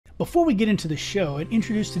Before we get into the show and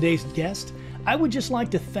introduce today's guest, I would just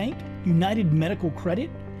like to thank United Medical Credit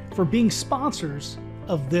for being sponsors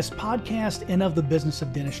of this podcast and of the business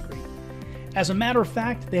of dentistry. As a matter of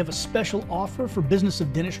fact, they have a special offer for business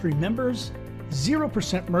of dentistry members,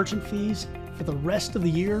 0% merchant fees for the rest of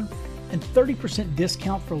the year, and 30%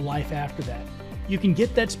 discount for life after that. You can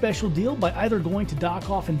get that special deal by either going to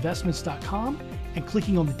docoffinvestments.com and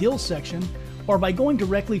clicking on the deals section, or by going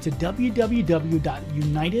directly to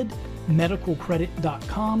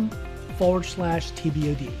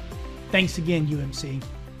www.unitedmedicalcredit.com/TBOD. Thanks again, UMC.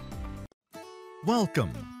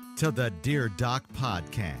 Welcome to the Dear Doc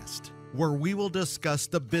Podcast, where we will discuss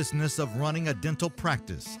the business of running a dental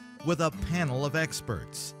practice with a panel of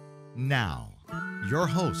experts. Now, your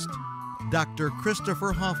host, Dr.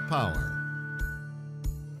 Christopher Hoffpower.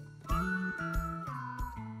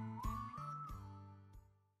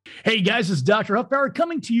 Hey guys, it's Dr. Hoffpower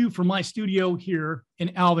coming to you from my studio here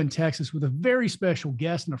in Alvin, Texas, with a very special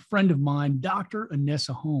guest and a friend of mine, Dr.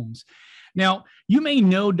 Anissa Holmes. Now, you may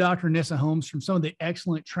know Dr. Anissa Holmes from some of the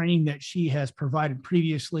excellent training that she has provided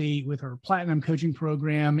previously with her Platinum Coaching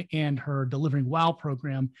Program and her Delivering Wow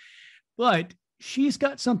program, but she's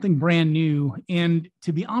got something brand new. And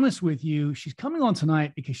to be honest with you, she's coming on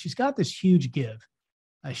tonight because she's got this huge give.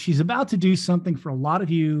 She's about to do something for a lot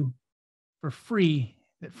of you for free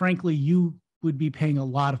that frankly, you would be paying a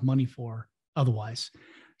lot of money for otherwise.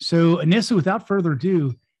 So Anissa, without further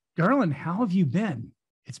ado, darling, how have you been?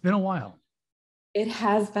 It's been a while. It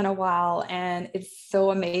has been a while, and it's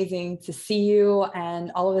so amazing to see you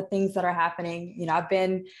and all of the things that are happening. You know, I've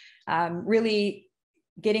been really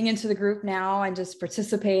getting into the group now and just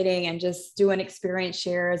participating and just doing experience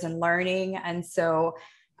shares and learning. And so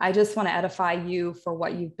I just want to edify you for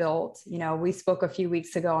what you've built. You know, we spoke a few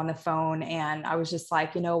weeks ago on the phone, and I was just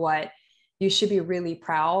like, you know what, you should be really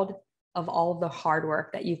proud of all of the hard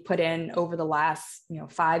work that you've put in over the last,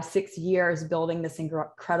 5-6 years, building this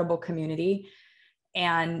incredible community.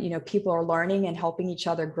 And, people are learning and helping each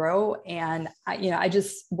other grow. And, I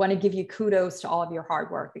just want to give you kudos to all of your hard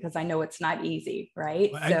work, because I know it's not easy, right?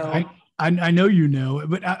 I know,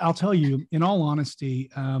 but I'll tell you, in all honesty,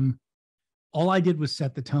 all I did was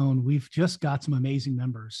set the tone. We've just got some amazing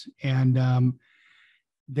members, and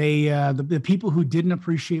the people who didn't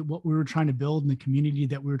appreciate what we were trying to build and the community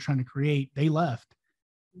that we were trying to create, they left.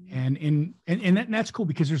 And that's cool,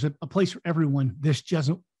 because there's a place for everyone. This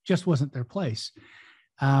just wasn't their place.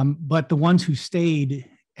 But the ones who stayed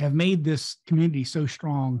have made this community so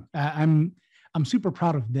strong. I'm super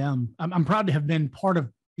proud of them. I'm proud to have been part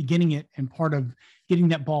of beginning it and part of getting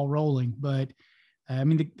that ball rolling. But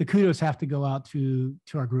the kudos have to go out to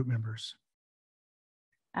our group members.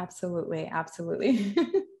 Absolutely. Absolutely.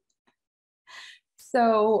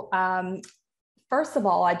 So, first of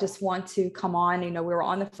all, I just want to come on, we were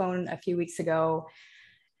on the phone a few weeks ago,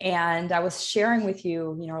 and I was sharing with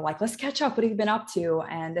you, like, let's catch up. What have you been up to?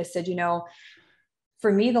 And I said,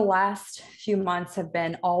 for me, the last few months have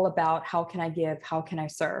been all about how can I give? How can I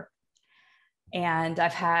serve? And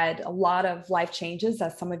I've had a lot of life changes.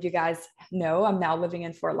 As some of you guys know, I'm now living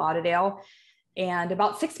in Fort Lauderdale. And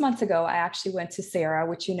about 6 months ago, I actually went to Sarah,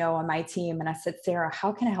 which on my team. And I said, Sarah,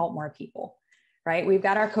 how can I help more people? Right? We've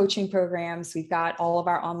got our coaching programs. We've got all of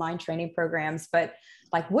our online training programs. But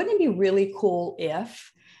like, wouldn't it be really cool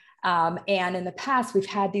if, and in the past, we've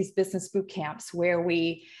had these business boot camps where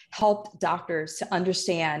we helped doctors to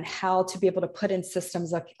understand how to be able to put in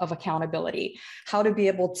systems of accountability, how to be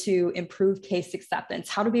able to improve case acceptance,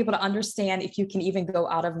 how to be able to understand if you can even go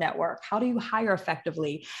out of network, how do you hire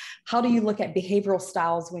effectively, how do you look at behavioral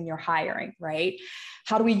styles when you're hiring, right?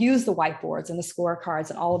 How do we use the whiteboards and the scorecards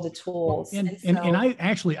and all of the tools? And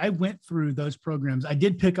I went through those programs. I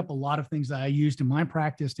did pick up a lot of things that I used in my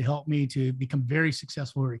practice to help me to become very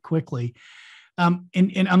successful very quickly. And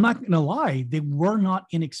I'm not going to lie, they were not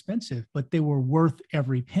inexpensive, but they were worth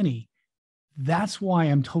every penny. That's why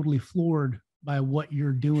I'm totally floored by what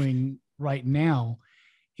you're doing right now.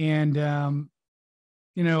 And,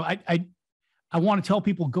 I want to tell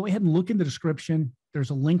people, go ahead and look in the description. There's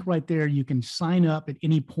a link right there. You can sign up at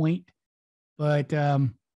any point. But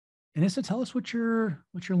Anissa, tell us what you're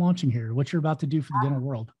launching here, what you're about to do for the dental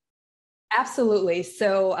world. Absolutely.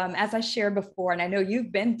 So as I shared before, and I know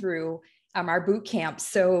you've been through our boot camp.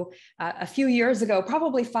 So a few years ago,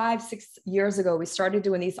 probably 5-6 years ago, we started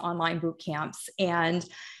doing these online boot camps, and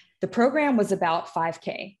the program was about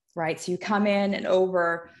 5K, right? So you come in, and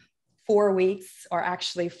over 4 weeks, or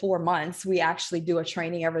actually 4 months, we actually do a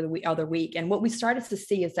training every other week. And what we started to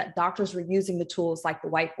see is that doctors were using the tools like the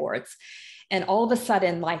whiteboards. And all of a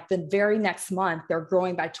sudden, like the very next month, they're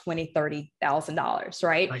growing by $20,000, $30,000,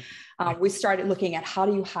 right? We started looking at how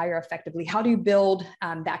do you hire effectively? How do you build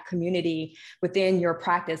that community within your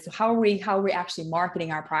practice? How are we actually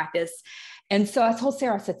marketing our practice? And so I told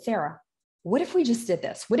Sarah, I said, Sarah, what if we just did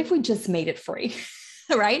this? What if we just made it free?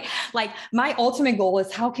 Right? Like my ultimate goal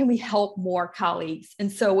is how can we help more colleagues?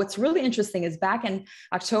 And so what's really interesting is back in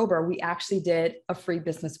October, we actually did a free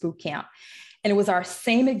business boot camp. And it was our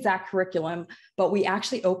same exact curriculum, but we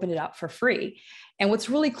actually opened it up for free. And what's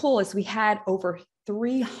really cool is we had over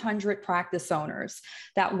 300 practice owners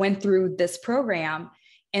that went through this program,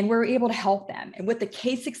 and we're able to help them. And with the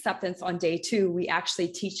case acceptance on day 2, we actually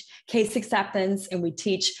teach case acceptance, and we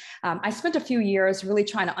teach, I spent a few years really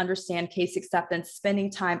trying to understand case acceptance, spending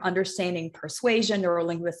time understanding persuasion,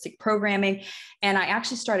 neurolinguistic programming. And I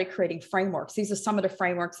actually started creating frameworks. These are some of the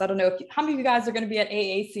frameworks. I don't know how many of you guys are going to be at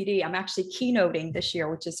AACD. I'm actually keynoting this year,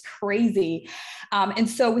 which is crazy. And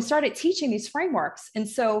so we started teaching these frameworks. And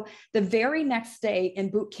so the very next day in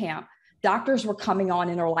boot camp, doctors were coming on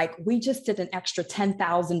and are like, we just did an extra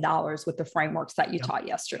 $10,000 with the frameworks that you taught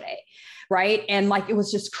yesterday, right? And like, it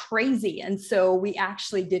was just crazy. And so we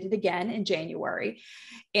actually did it again in January,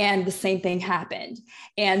 and the same thing happened.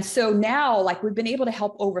 And so now, like, we've been able to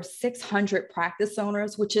help over 600 practice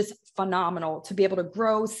owners, which is phenomenal to be able to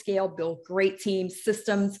grow, scale, build great teams,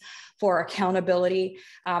 systems for accountability.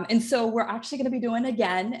 And so we're actually going to be doing it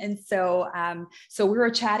again. And so, so we were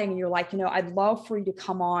chatting, and you're like, I'd love for you to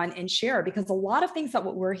come on and share, because a lot of things that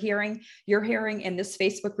what we're hearing, you're hearing in this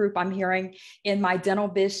Facebook group, I'm hearing in my Dental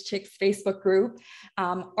Biz Chicks Facebook group,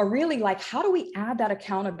 are really like, how do we add that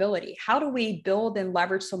accountability? How do we build and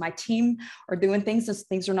leverage? So my team are doing things, as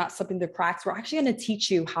things are not slipping through the cracks. We're actually going to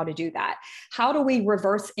teach you how to do that. How do we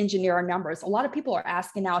reverse engineer our numbers? A lot of people are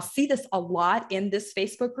asking now, I see this a lot in this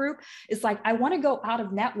Facebook group. It's like, I want to go out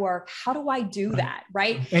of network. How do I do that?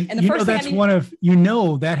 Right. And the first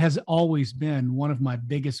thing that has always been one of my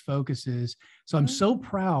biggest focuses. So I'm so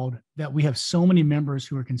proud that we have so many members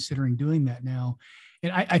who are considering doing that now.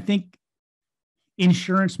 And I think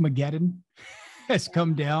insurance Mageddon has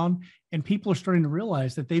come down, and people are starting to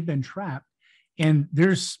realize that they've been trapped, and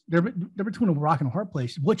they're between a rock and a hard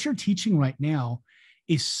place. What you're teaching right now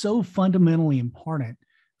is so fundamentally important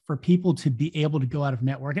for people to be able to go out of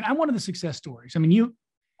network. And I'm one of the success stories. I mean,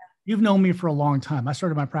 you've known me for a long time. I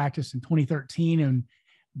started my practice in 2013, and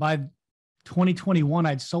by 2021,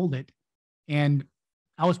 I'd sold it, and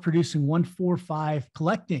I was producing 145,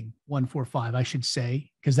 collecting 145, I should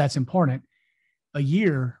say, because that's important, a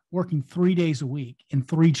year, working 3 days a week in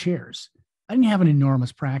 3 chairs. I didn't have an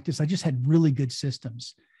enormous practice. I just had really good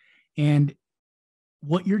systems. And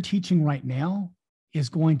what you're teaching right now is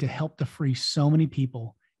going to help to free so many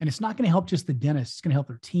people. And it's not going to help just the dentists. It's going to help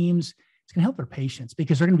their teams. It's going to help their patients,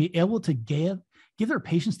 because they're going to be able to give their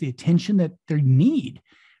patients the attention that they need,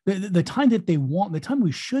 the time that they want, the time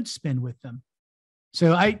we should spend with them.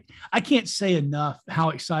 So I can't say enough how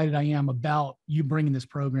excited I am about you bringing this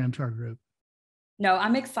program to our group. No,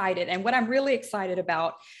 I'm excited. And what I'm really excited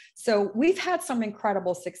about, so we've had some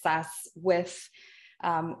incredible success with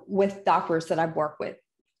doctors that I've worked with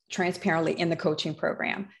transparently in the coaching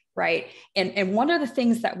program, right? And one of the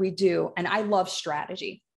things that we do, and I love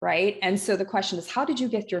strategy, right? And so the question is, how did you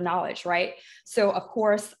get your knowledge, right? So of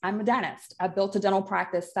course, I'm a dentist. I built a dental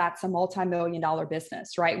practice that's a multi-million-dollar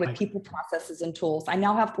business, right? With people, processes, and tools. I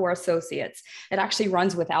now have 4 associates. It actually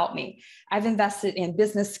runs without me. I've invested in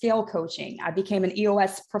business scale coaching. I became an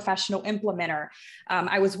EOS professional implementer.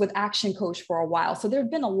 I was with Action Coach for a while. So there have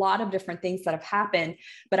been a lot of different things that have happened,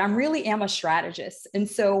 but I really am a strategist. And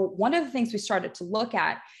so one of the things we started to look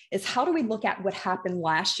at is, how do we look at what happened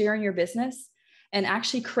last year in your business and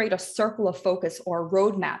actually create a circle of focus or a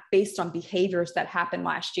roadmap based on behaviors that happened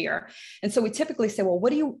last year? And so we typically say, well,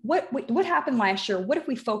 what happened last year? What if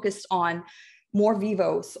we focused on more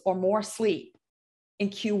vivos or more sleep in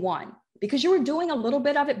Q1? Because you were doing a little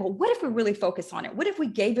bit of it, but what if we really focus on it? What if we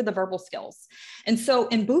gave you the verbal skills? And so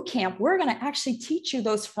in boot camp, we're going to actually teach you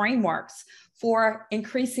those frameworks for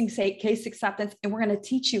increasing, say, case acceptance, and we're going to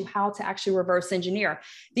teach you how to actually reverse engineer.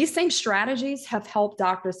 These same strategies have helped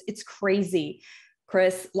doctors. It's crazy,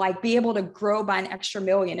 Chris, like be able to grow by an extra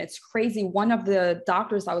million. It's crazy. One of the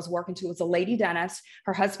doctors I was working to was a lady dentist.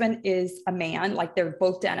 Her husband is a man, like they're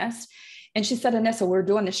both dentists. And she said, Anissa, we're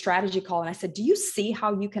doing a strategy call. And I said, do you see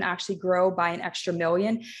how you can actually grow by an extra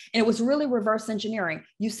million? And it was really reverse engineering.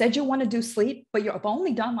 You said you want to do sleep, but you've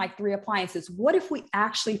only done like 3 appliances. What if we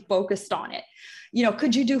actually focused on it?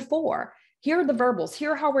 Could you do 4? Here are the verbals.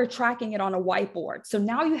 Here how we're tracking it on a whiteboard. So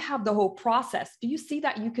now you have the whole process. Do you see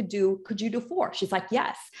that could you do 4? She's like,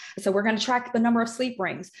 yes. So we're going to track the number of sleep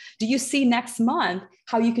rings. Do you see next month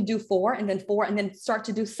how you could do 4 and then start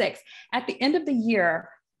to do 6? At the end of the year,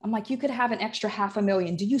 I'm like, you could have an extra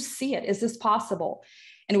 $500,000. Do you see it? Is this possible?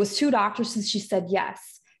 And it was 2 doctors, and she said,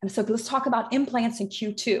 yes. And so let's talk about implants in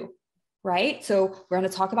Q2. Right? So we're going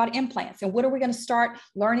to talk about implants. And what are we going to start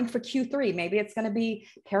learning for Q3? Maybe it's going to be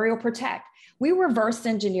Perio Protect. We reverse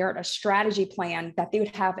engineered a strategy plan that they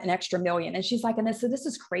would have an extra $1 million. And she's like, Anissa, this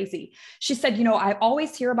is crazy. She said, I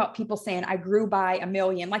always hear about people saying I grew by $1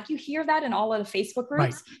 million. Like you hear that in all of the Facebook groups,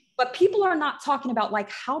 right. But people are not talking about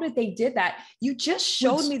like, how did they did that? You just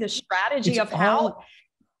showed me the strategy of how.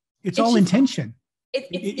 It's all intention.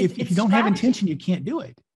 If you don't have intention, you can't do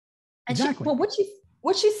it. Exactly.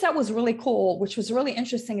 What she said was really cool, which was really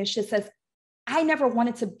interesting, is she says, I never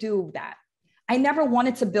wanted to do that. I never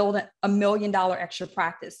wanted to build a $1 million extra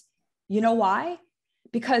practice. You know why?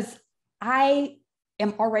 Because I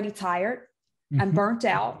am already tired. Mm-hmm. I'm burnt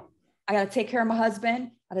out. I got to take care of my husband.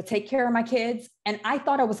 I got to take care of my kids. And I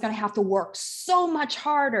thought I was going to have to work so much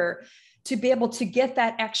harder to be able to get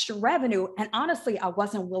that extra revenue. And honestly, I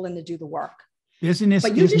wasn't willing to do the work. Business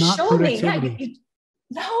but you is just not showed productivity. me.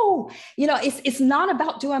 No, it's not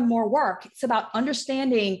about doing more work. It's about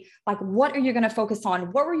understanding, like, what are you going to focus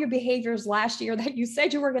on? What were your behaviors last year that you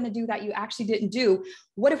said you were going to do that you actually didn't do?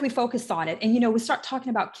 What if we focused on it? And, we start talking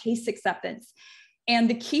about case acceptance. And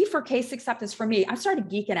the key for case acceptance for me, I started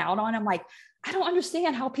geeking out on. I'm like, I don't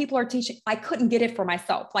understand how people are teaching. I couldn't get it for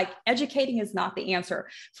myself. Like, educating is not the answer.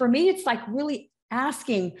 For me, it's like really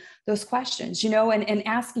asking those questions, and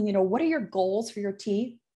asking, what are your goals for your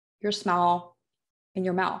teeth, your smile, in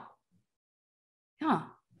your mouth?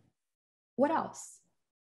 What else?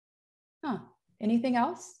 Anything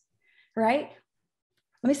else? Right?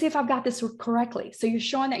 Let me see if I've got this correctly. So you're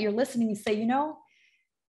showing that you're listening. You say,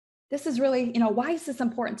 this is really, why is this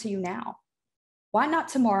important to you now? Why not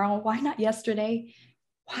tomorrow? Why not yesterday?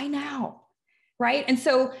 Why now? Right? And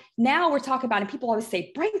so now we're talking about, and people always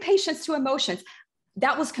say, bring patience to emotions.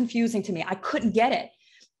 That was confusing to me. I couldn't get it.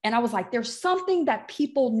 And I was like, there's something that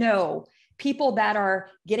people know, people that are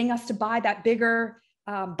getting us to buy that bigger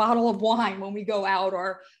bottle of wine when we go out,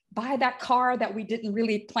 or buy that car that we didn't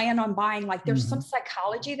really plan on buying. Like, there's some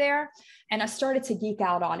psychology there. And I started to geek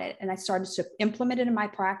out on it, and I started to implement it in my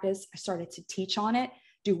practice. I started to teach on it,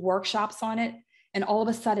 do workshops on it. And all of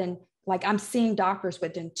a sudden, like, I'm seeing doctors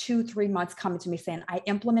within 2-3 months coming to me saying, I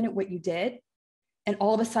implemented what you did. And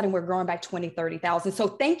all of a sudden we're growing by 20, 30,000. So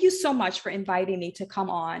thank you so much for inviting me to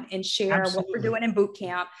come on and share what we're doing in boot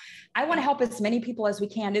camp. I want to help as many people as we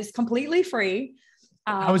can. It's completely free.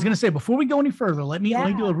 I was going to say, before we go any further, let me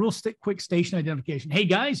do a real quick station identification. Hey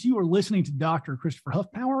guys, you are listening to Dr. Christopher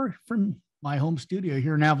Huffpower from my home studio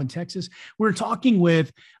here in Alvin, Texas. We're talking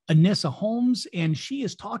with Anissa Holmes, and she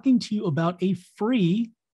is talking to you about a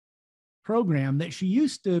free program that she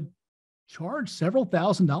used to charge several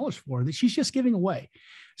 $1,000s for, that she's just giving away.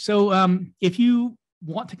 So if you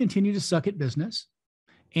want to continue to suck at business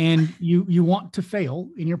and you want to fail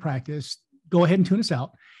in your practice, go ahead and tune us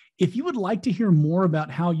out. If you would like to hear more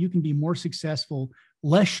about how you can be more successful,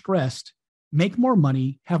 less stressed, make more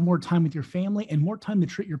money, have more time with your family, and more time to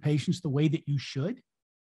treat your patients the way that you should,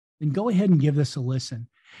 then go ahead and give this a listen.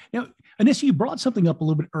 Now, Anissa, you brought something up a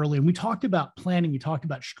little bit earlier, and we talked about planning, we talked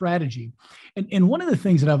about strategy. And one of the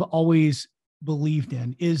things that I've always believed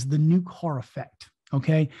in is the new car effect,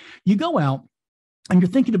 okay? You go out and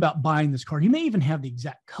you're thinking about buying this car. You may even have the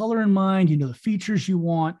exact color in mind, the features you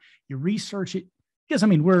want, you research it, because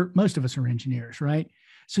most of us are engineers, right?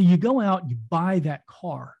 So you go out, you buy that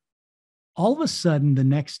car. All of a sudden, the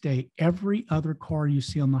next day, every other car you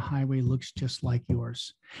see on the highway looks just like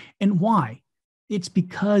yours. And why? It's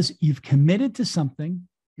because you've committed to something,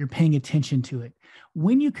 you're paying attention to it.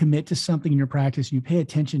 When you commit to something in your practice and you pay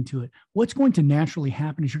attention to it, what's going to naturally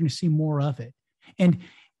happen is you're going to see more of it. And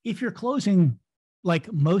if you're closing,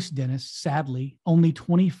 like most dentists, sadly, only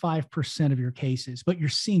 25% of your cases, but you're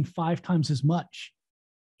seeing 5 times as much,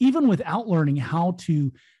 even without learning how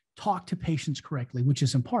to talk to patients correctly, which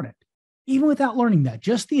is important. Even without learning that,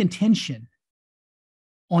 just the intention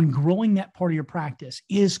on growing that part of your practice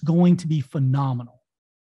is going to be phenomenal.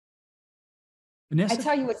 Anissa? I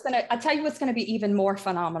tell you what's going to be even more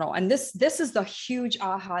phenomenal. And this is the huge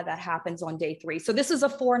aha that happens on day 3. So this is a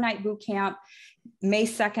 4-night boot camp, May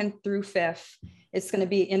 2nd through 5th. It's going to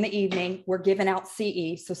be in the evening. We're giving out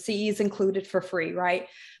CE. So CE is included for free, right?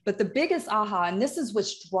 But the biggest aha, and this is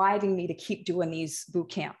what's driving me to keep doing these boot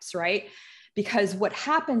camps, right? Because what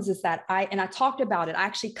happens is that I talked about it, I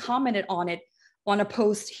actually commented on it on a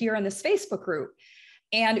post here in this Facebook group.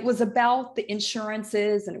 And it was about the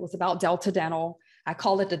insurances and it was about Delta Dental. I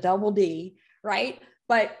call it the double D, right?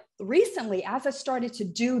 But recently, as I started to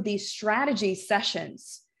do these strategy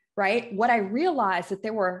sessions, right, what I realized that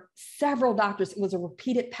there were several doctors, it was a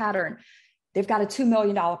repeated pattern. They've got a $2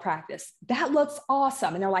 million practice. That looks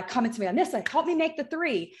awesome. And they're like coming to me on this, like, help me make the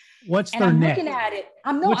 3. What's and their I'm net? looking at it.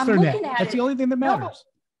 I'm What's their looking net? at That's it. the only thing that matters.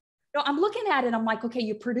 No, I'm looking at it. I'm like, okay,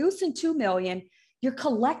 you're producing 2 million. You're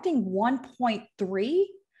collecting 1.3,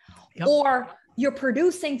 Yep. or you're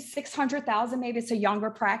producing 600,000. Maybe it's a younger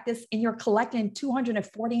practice and you're collecting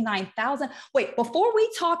 249,000. Wait, before we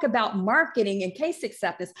talk about marketing and case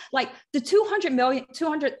acceptance, like the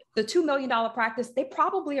 $2 million practice, they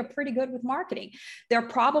probably are pretty good with marketing. They're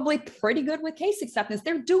probably pretty good with case acceptance.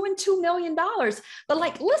 They're doing $2 million, but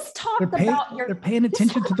like, let's talk about they're paying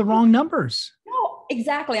attention to the wrong numbers. No,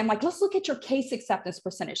 exactly. I'm like, let's look at your case acceptance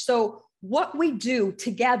percentage. So what we do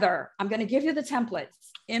together, I'm going to give you the templates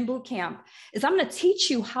in boot camp, is I'm going to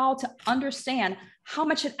teach you how to understand how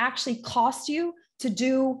much it actually costs you to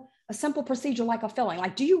do a simple procedure like a filling.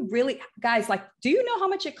 Like, do you really, guys, like, do you know how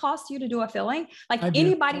much it costs you to do a filling? Like,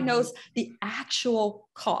 anybody knows the actual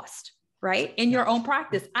cost, right? In your own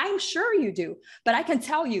practice. I'm sure you do, but I can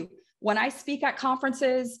tell you when I speak at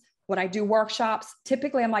conferences, when I do workshops,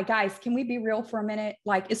 typically I'm like, guys, can we be real for a minute?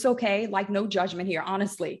 Like, it's okay. Like, no judgment here,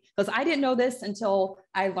 honestly, because I didn't know this until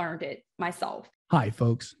I learned it myself. Hi,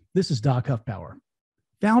 folks. This is Doc Huffpower,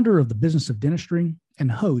 founder of the Business of Dentistry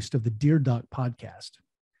and host of the Dear Doc podcast.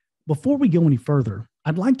 Before we go any further,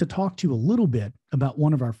 I'd like to talk to you a little bit about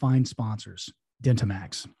one of our fine sponsors,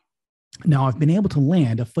 Dentamax. Now, I've been able to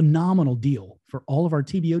land a phenomenal deal for all of our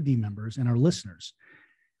TBOD members and our listeners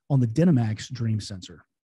on the Dentamax Dream Sensor.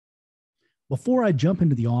 Before I jump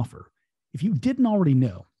into the offer, if you didn't already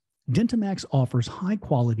know, Dentamax offers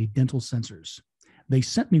high-quality dental sensors. They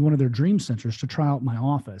sent me one of their Dream Sensors to try out in my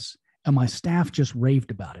office, and my staff just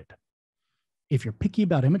raved about it. If you're picky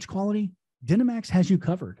about image quality, Dentamax has you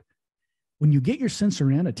covered. When you get your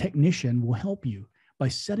sensor in, a technician will help you by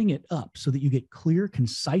setting it up so that you get clear,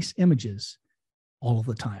 concise images all of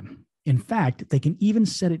the time. In fact, they can even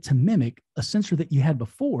set it to mimic a sensor that you had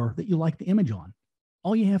before that you like the image on.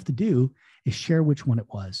 All you have to do is share which one it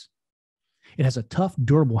was. It has a tough,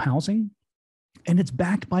 durable housing, and it's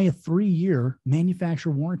backed by a 3-year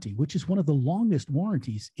manufacturer warranty, which is one of the longest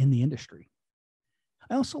warranties in the industry.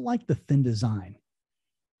 I also like the thin design.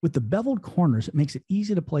 With the beveled corners, it makes it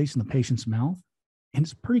easy to place in the patient's mouth, and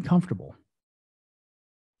it's pretty comfortable.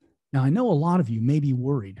 Now, I know a lot of you may be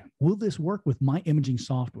worried, will this work with my imaging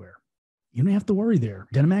software? You don't have to worry there.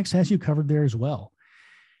 Dentamax has you covered there as well.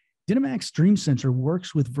 Dentamax Dream Sensor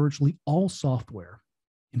works with virtually all software.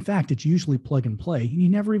 In fact, it's usually plug and play, and you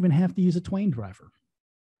never even have to use a Twain driver.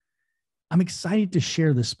 I'm excited to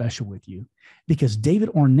share this special with you because David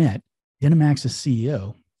Ornett, Dentamax's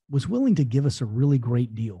CEO, was willing to give us a really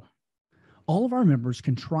great deal. All of our members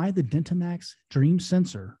can try the Dentamax Dream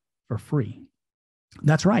Sensor for free.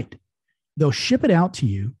 That's right. They'll ship it out to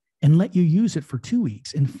you and let you use it for 2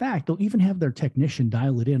 weeks. In fact, they'll even have their technician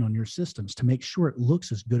dial it in on your systems to make sure it looks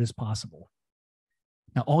as good as possible.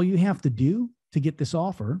 Now, all you have to do to get this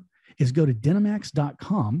offer is go to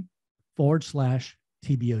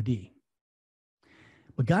dentamax.com/TBOD.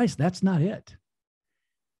 But guys, that's not it.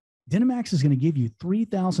 Dentamax is going to give you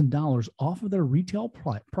 $3,000 off of their retail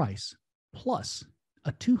price, plus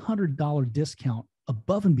a $200 discount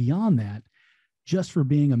above and beyond that, just for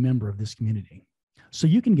being a member of this community. So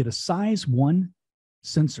you can get a size 1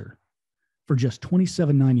 sensor for just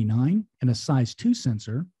 $27.99 and a size 2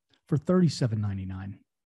 sensor for $37.99.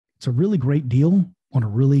 It's a really great deal on a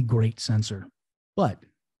really great sensor, but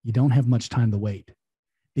you don't have much time to wait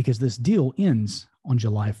because this deal ends on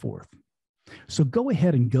July 4th. So go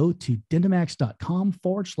ahead and go to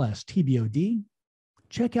dentamax.com/TBOD,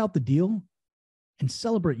 check out the deal, and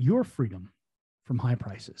celebrate your freedom from high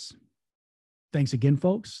prices. Thanks again,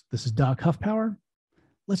 folks. This is Doc Huffpower.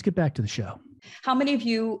 Let's get back to the show. How many of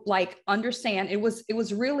you understand? It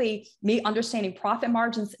was really me understanding profit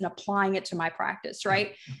margins and applying it to my practice,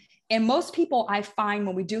 right? And most people I find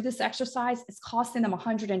when we do this exercise, it's costing them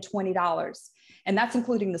 $120. And that's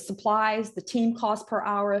including the supplies, the team cost per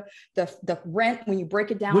hour, the rent when you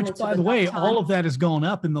break it down. Which, by the way, all of that has gone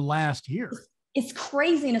up in the last year. It's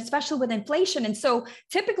crazy, and especially with inflation. And so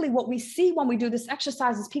typically what we see when we do this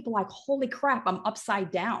exercise is people like, holy crap, I'm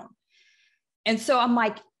upside down. And so I'm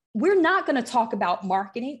like, we're not going to talk about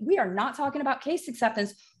marketing. We are not talking about case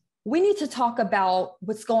acceptance. we need to talk about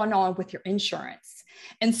what's going on with your insurance.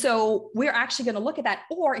 And so we're actually going to look at that.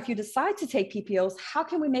 Or if you decide to take PPOs, how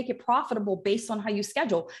can we make it profitable based on how you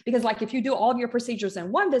schedule? Because like if you do all of your procedures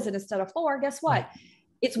in one visit instead of 4, guess what?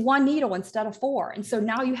 It's one needle instead of 4. And so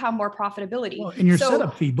now you have more profitability. Well, and your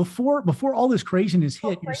setup fee before all this craziness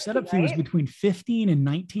hit, your setup fee was between $15 and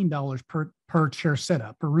 $19 per chair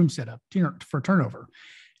setup, per room setup for turnover.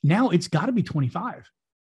 Now it's got to be 25.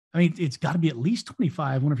 I mean, it's got to be at least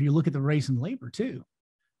 25 whenever you look at the raise in labor too.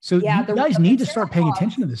 So you guys need to start paying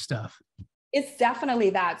attention to this stuff. It's definitely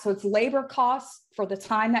that. So it's labor costs for the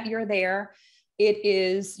time that you're there. It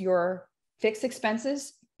is your fixed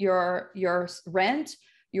expenses, your rent,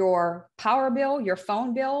 your power bill, your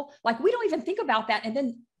phone bill. Like we don't even think about that. And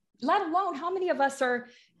then let alone how many of us are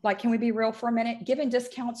like, can we be real for a minute? Giving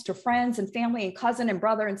discounts to friends and family and cousin and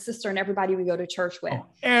brother and sister and everybody we go to church with. Oh,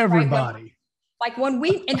 everybody.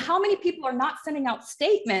 Right? And how many people are not sending out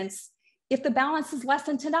statements if the balance is less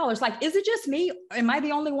than $10? Like, is it just me? Am I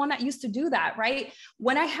the only one that used to do that? Right.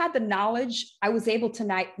 When I had the knowledge, I was able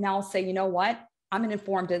to now say, you know what? I'm an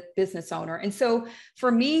informed business owner. And so for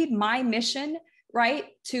me, my mission, right,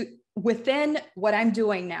 to within what I'm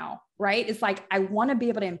doing now, right, is like, I want to be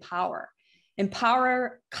able to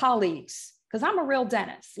empower colleagues, because I'm a real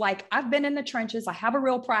dentist. Like I've been in the trenches. I have a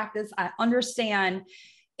real practice. I understand.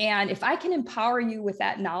 And if I can empower you with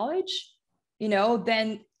that knowledge,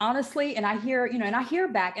 then honestly, and I hear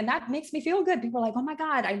back, and that makes me feel good. People are like, oh my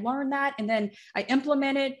God, I learned that. And then I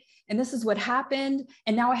implemented, and this is what happened.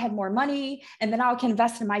 And now I had more money, and then now I can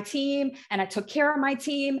invest in my team, and I took care of my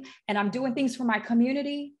team, and I'm doing things for my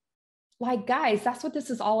community. Like, guys, that's what this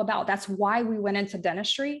is all about. That's why we went into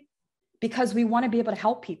dentistry, because we want to be able to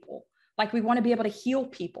help people. Like we want to be able to heal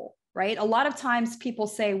people. Right. A lot of times people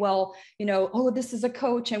say, well, oh, this is a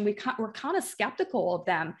coach, and we're kind of skeptical of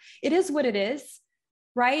them. It is what it is.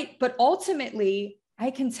 Right. But ultimately,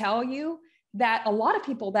 I can tell you that a lot of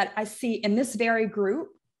people that I see in this very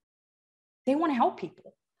group, they want to help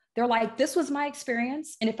people. They're like, this was my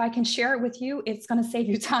experience. And if I can share it with you, it's going to save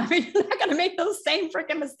you time. You're not going to make those same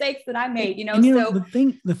freaking mistakes that I made,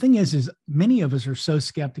 the thing is many of us are so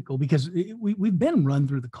skeptical because we've been run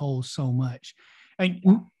through the coals so much. And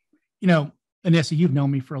Anissa, you've known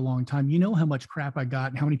me for a long time. You know how much crap I got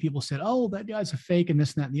and how many people said, oh, that guy's a fake and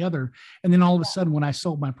this and that and the other. And then all of a sudden, when I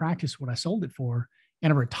sold my practice, what I sold it for,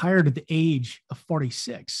 and I retired at the age of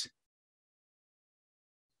 46,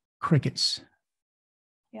 crickets.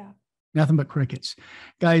 Yeah. Nothing but crickets.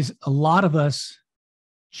 Guys, a lot of us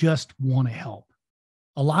just want to help.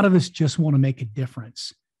 A lot of us just want to make a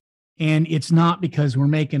difference. And it's not because we're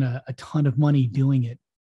making a ton of money doing it.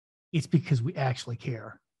 It's because we actually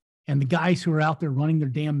care. And the guys who are out there running their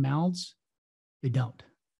damn mouths, they don't.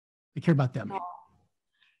 They care about them.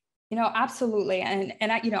 Absolutely. And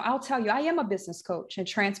I'll tell you, I am a business coach, and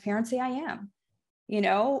transparency I am,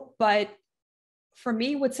 but for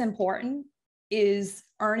me, what's important is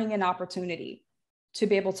earning an opportunity to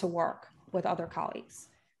be able to work with other colleagues,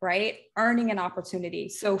 right? Earning an opportunity.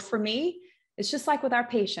 So for me, it's just like with our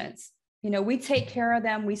patients, we take care of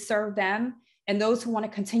them, we serve them, and those who want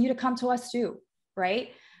to continue to come to us too,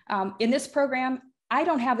 right? In this program, I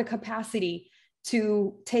don't have the capacity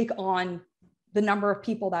to take on the number of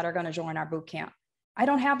people that are going to join our boot camp. I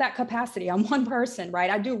don't have that capacity. I'm one person, right?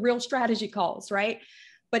 I do real strategy calls, right?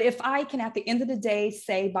 But if I can, at the end of the day,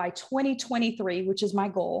 say by 2023, which is my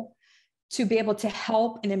goal, to be able to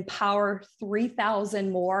help and empower 3,000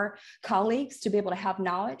 more colleagues to be able to have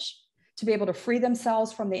knowledge, to be able to free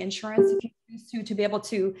themselves from the insurance, if you choose to be able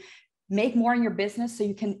to make more in your business so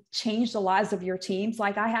you can change the lives of your teams.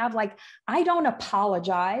 Like I have, I don't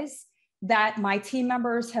apologize that my team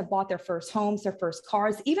members have bought their first homes, their first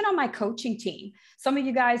cars, even on my coaching team. Some of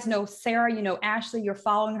you guys know Sarah, Ashley, you're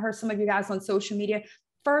following her. Some of you guys on social media,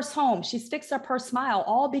 first home, she's fixed up her smile,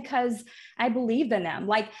 all because I believed in them.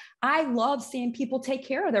 Like, I love seeing people take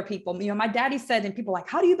care of their people. My daddy said, and people are like,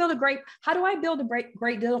 how do I build a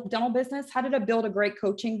great dental business? How did I build a great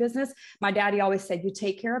coaching business? My daddy always said, you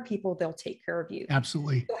take care of people, they'll take care of you.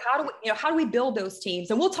 Absolutely. So how do we build those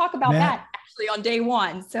teams? And we'll talk about that actually on day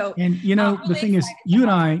one. So, and really the thing is, you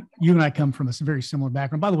and I come from a very similar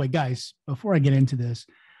background. By the way, guys, before I get into this,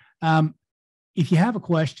 if you have a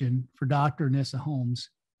question for Dr. Anissa Holmes,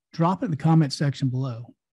 drop it in the comment section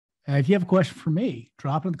below. If you have a question for me,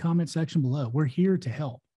 drop it in the comment section below. We're here to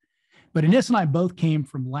help. But Anissa and I both came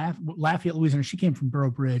from Lafayette, Louisiana. She came from Burrow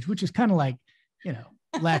Bridge, which is kind of like,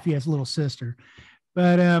 Lafayette's little sister.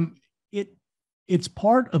 But it's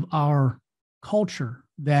part of our culture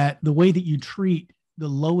that the way that you treat the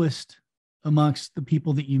lowest amongst the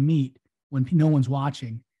people that you meet when no one's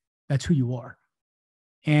watching, that's who you are.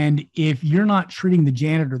 And if you're not treating the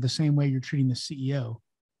janitor the same way you're treating the CEO,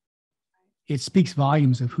 it speaks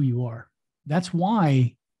volumes of who you are. That's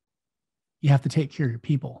why you have to take care of your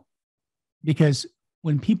people. Because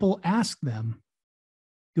when people ask them,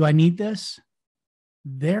 do I need this?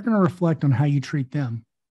 They're going to reflect on how you treat them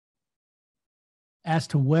as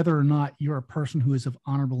to whether or not you're a person who is of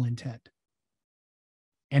honorable intent.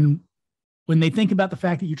 And when they think about the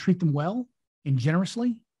fact that you treat them well and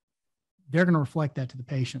generously, they're going to reflect that to the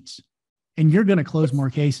patients. And you're going to close more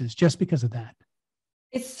cases just because of that.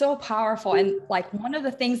 It's so powerful. And like one of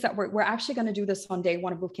the things that we're actually going to do this on day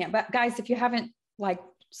one of boot camp. But guys, if you haven't like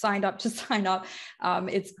signed up, just sign up.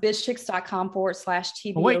 It's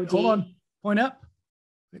bizchicks.com/TBOD. Oh, wait, hold on. Point up.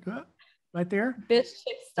 Right there.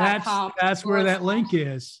 bizchicks.com. That's where that link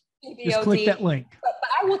is. TBOD. Just click that link. But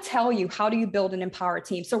I will tell you, how do you build an empowered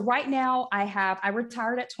team? So right now I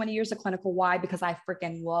retired at 20 years of clinical. Why? Because I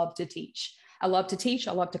freaking love to teach. I love to teach.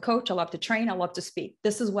 I love to coach. I love to train. I love to speak.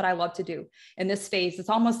 This is what I love to do in this phase. It's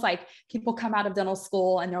almost like people come out of dental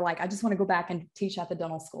school and they're like, I just want to go back and teach at the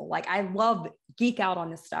dental school. Like I love geek out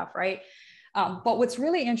on this stuff. Right. But what's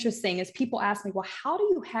really interesting is people ask me, well, how do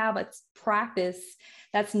you have a practice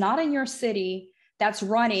that's not in your city, that's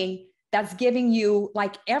running, that's giving you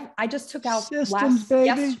like, I just took out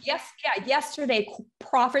yesterday,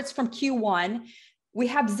 profits from Q1. We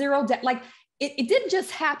have zero debt. Like it didn't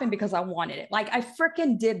just happen because I wanted it. Like I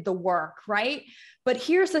freaking did the work. Right. But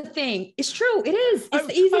here's the thing. It's true. It is. It's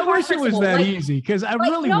the easy. I wish it was that easy because I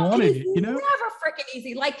really wanted it. You know, never freaking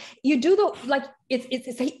easy. Like you do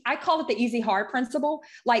I call it the easy hard principle.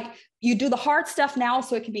 Like you do the hard stuff now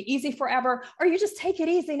so it can be easy forever, or you just take it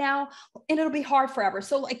easy now and it'll be hard forever.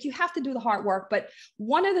 So like you have to do the hard work. But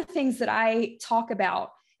one of the things that I talk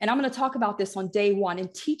about, and I'm going to talk about this on day one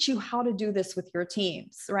and teach you how to do this with your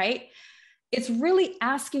teams, right? It's really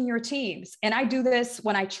asking your teams. And I do this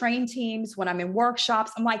when I train teams, when I'm in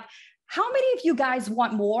workshops. I'm like, how many of you guys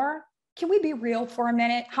want more? Can we be real for a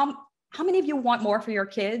minute? How many of you want more for your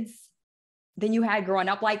kids than you had growing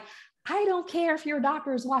up? Like, I don't care if your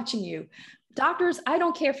doctor is watching you. Doctors, I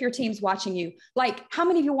don't care if your team's watching you. Like, how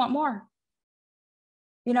many of you want more?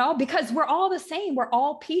 You know, because we're all the same. We're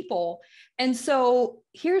all people. And so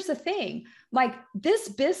here's the thing, like this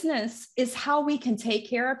business is how we can take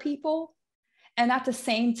care of people. And at the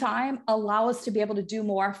same time, allow us to be able to do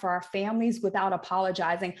more for our families without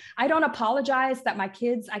apologizing. I don't apologize that my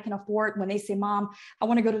kids, I can afford when they say, Mom, I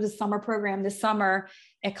want to go to the summer program this summer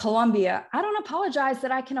at Columbia. I don't apologize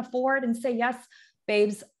that I can afford and say, yes,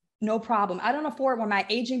 babes, no problem. I don't afford when my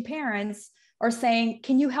aging parents are saying,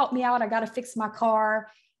 can you help me out? I got to fix my car.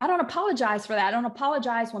 I don't apologize for that. I don't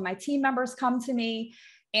apologize when my team members come to me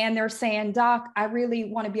and they're saying, Doc, I really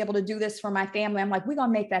want to be able to do this for my family. I'm like, we're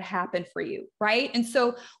going to make that happen for you. Right. And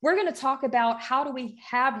so we're going to talk about how do we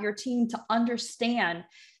have your team to understand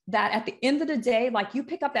that at the end of the day, like you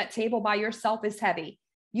pick up that table by yourself is heavy.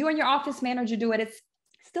 You and your office manager do it. It's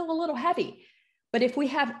still a little heavy. But if we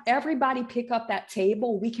have everybody pick up that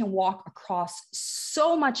table, we can walk across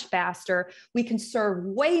so much faster. We can serve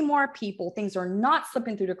way more people. Things are not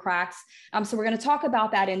slipping through the cracks. So we're going to talk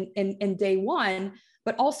about that in day one,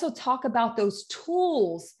 but also talk about those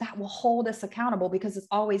tools that will hold us accountable, because it's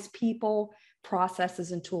always people,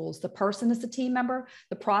 processes, and tools. The person is the team member.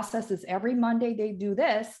 The process is every Monday they do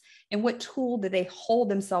this. And what tool do they hold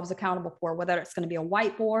themselves accountable for? Whether it's going to be a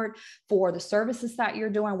whiteboard for the services that you're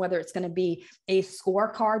doing, whether it's going to be a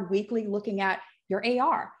scorecard weekly looking at your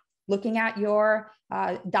AR, looking at your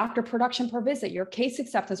doctor production per visit, your case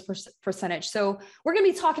acceptance percentage. So we're going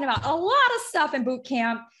to be talking about a lot of stuff in boot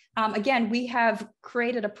camp. Again, we have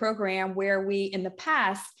created a program where we, in the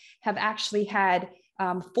past, have actually had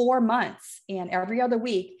 4 months and every other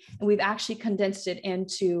week. And we've actually condensed it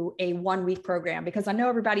into a 1-week program, because I know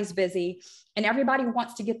everybody's busy and everybody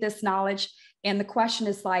wants to get this knowledge. And the question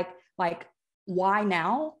is like, why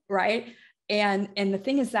now? Right. And the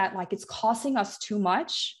thing is that like, it's costing us too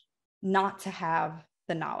much not to have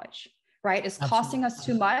the knowledge, right? It's costing us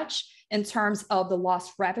too much in terms of the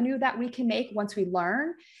lost revenue that we can make once we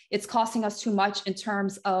learn. It's costing us too much in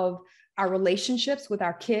terms of our relationships with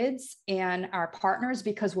our kids and our partners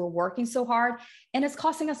because we're working so hard. And it's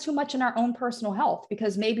costing us too much in our own personal health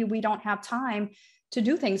because maybe we don't have time to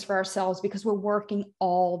do things for ourselves because we're working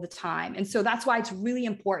all the time. And so that's why it's really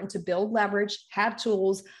important to build leverage, have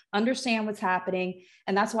tools, understand what's happening.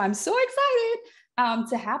 And that's why I'm so excited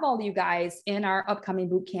to have all of you guys in our upcoming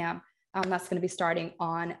boot camp. That's going to be starting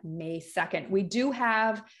on May 2nd. We do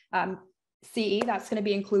have CE that's going to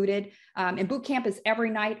be included. And boot camp is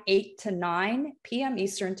every night, 8 to 9 p.m.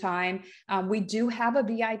 Eastern time. We do have a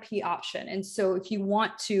VIP option. And so if you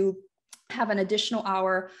want to have an additional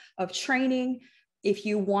hour of training. If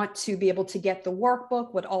you want to be able to get the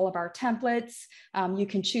workbook with all of our templates, you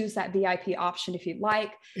can choose that VIP option if you'd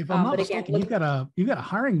like. If I'm not mistaken, you've got a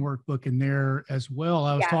hiring workbook in there as well.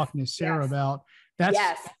 I was talking to Sarah about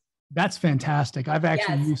that's fantastic. I've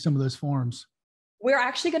actually used some of those forms. We're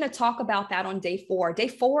actually going to talk about that on day 4. Day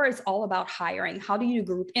 4 is all about hiring. How do you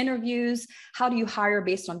group interviews? How do you hire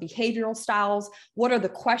based on behavioral styles? What are the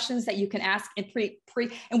questions that you can ask in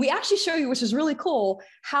and we actually show you, which is really cool,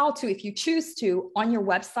 how to, if you choose to, on your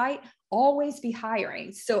website, always be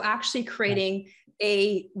hiring. So actually creating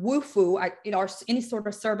a WUFU, or any sort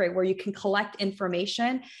of survey where you can collect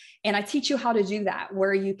information. And I teach you how to do that,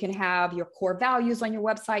 where you can have your core values on your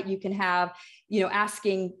website. You can have,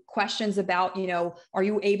 asking questions about, are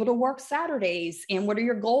you able to work Saturdays? And what are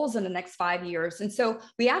your goals in the next 5 years? And so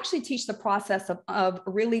we actually teach the process of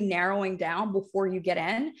really narrowing down before you get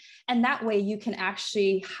in. And that way you can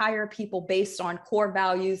actually hire people based on core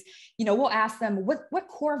values. We'll ask them, what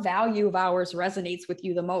core value of ours resonates with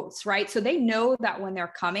you the most, right? So they know that when they're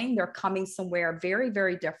coming somewhere very,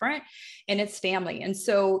 very different, and it's family. And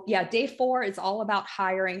so, day 4 is all about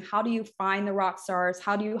hiring. How do you find the rock stars?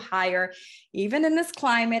 How do you hire? Even in this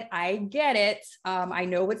climate, I get it. I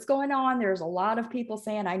know what's going on. There's a lot of people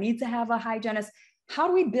saying, I need to have a hygienist. How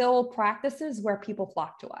do we build practices where people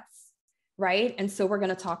flock to us, right? And so we're going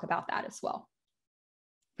to talk about that as well.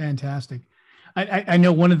 Fantastic. I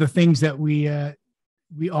know one of the things that we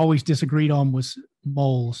always disagreed on was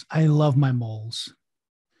moles. I love my moles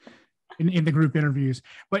in the group interviews.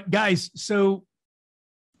 But guys, so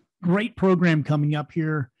great program coming up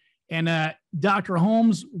here. And Dr.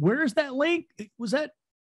 Holmes, where's that link? Was that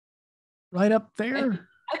right up there?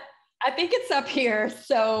 I think it's up here.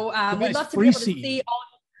 So we'd love to be able to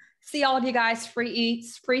see all of you guys, free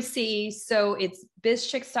eats, free CE. So it's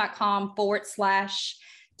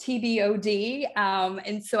bizchicks.com/TBOD.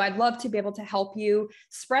 And so I'd love to be able to help you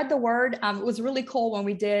spread the word. It was really cool when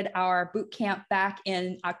we did our boot camp back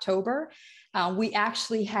in October. We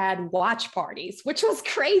actually had watch parties, which was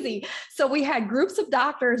crazy. So we had groups of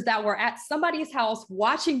doctors that were at somebody's house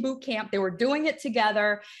watching boot camp. They were doing it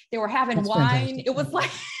together. They were having wine. Fantastic. It was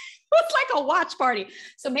like a watch party.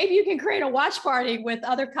 So maybe you can create a watch party with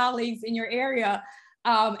other colleagues in your area.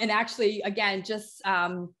 And actually, again, just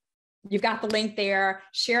you've got the link there.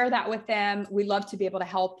 Share that with them. We love to be able to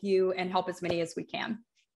help you and help as many as we can.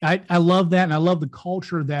 I love that. And I love the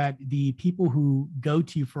culture that the people who go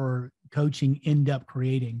to you for coaching end up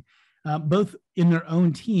creating, both in their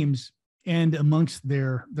own teams and amongst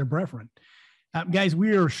their brethren. Guys,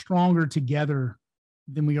 we are stronger together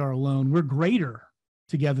than we are alone. We're greater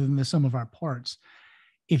together than the sum of our parts.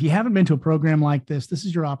 If you haven't been to a program like this, this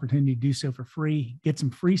is your opportunity to do so for free. Get some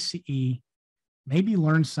free CE, maybe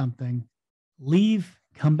learn something, leave,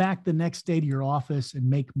 come back the next day to your office and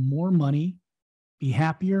make more money, be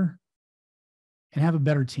happier, and have a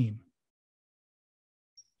better team.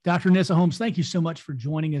 Dr. Anissa Holmes, thank you so much for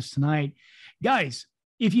joining us tonight. Guys,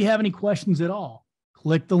 if you have any questions at all,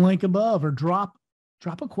 click the link above or drop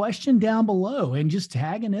a question down below and just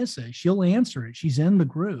tag Anissa. She'll answer it. She's in the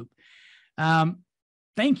group.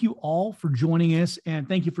 Thank you all for joining us, and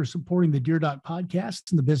thank you for supporting the Dear Doc podcast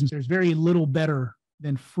and the business. There's very little better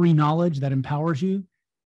than free knowledge that empowers you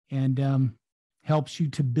and helps you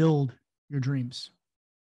to build your dreams.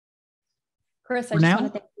 Chris, I just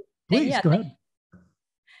want to thank you. Please go ahead.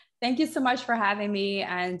 Thank you so much for having me.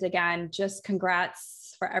 And again, just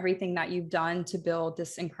congrats for everything that you've done to build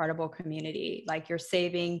this incredible community. Like, you're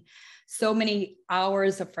saving so many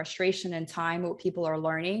hours of frustration and time what people are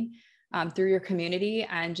learning through your community,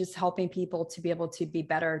 and just helping people to be able to be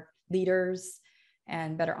better leaders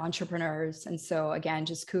and better entrepreneurs. And so again,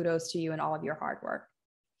 just kudos to you and all of your hard work.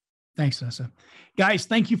 Thanks, Anissa. Guys,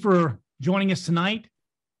 thank you for joining us tonight.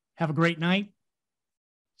 Have a great night.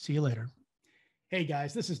 See you later. Hey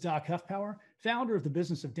guys, this is Doc Huffpower, founder of the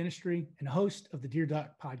Business of Dentistry and host of the Dear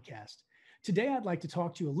Doc podcast. Today, I'd like to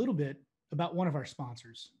talk to you a little bit about one of our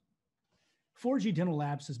sponsors. 4G Dental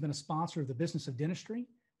Labs has been a sponsor of the Business of Dentistry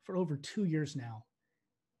for over 2 years now.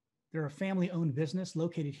 They're a family-owned business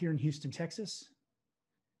located here in Houston, Texas.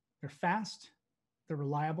 They're fast, they're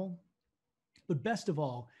reliable, but best of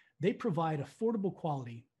all, they provide affordable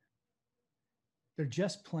quality. They're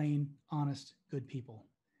just plain, honest, good people.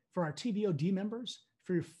 For our TBOD members,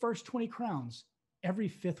 for your first 20 crowns, every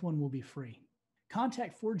fifth one will be free.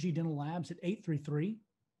 Contact 4G Dental Labs at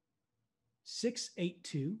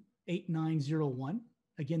 833-682-8901.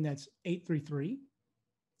 Again, that's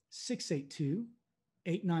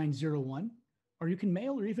 833-682-8901. Or you can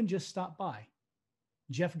mail or even just stop by.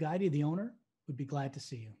 Jeff Guidey, the owner, would be glad to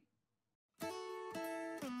see you.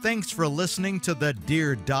 Thanks for listening to the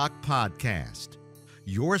Dear Doc podcast,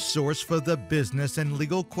 your source for the business and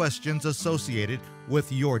legal questions associated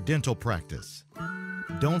with your dental practice.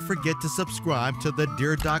 Don't forget to subscribe to the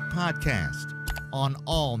Dear Doc podcast on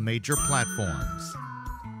all major platforms.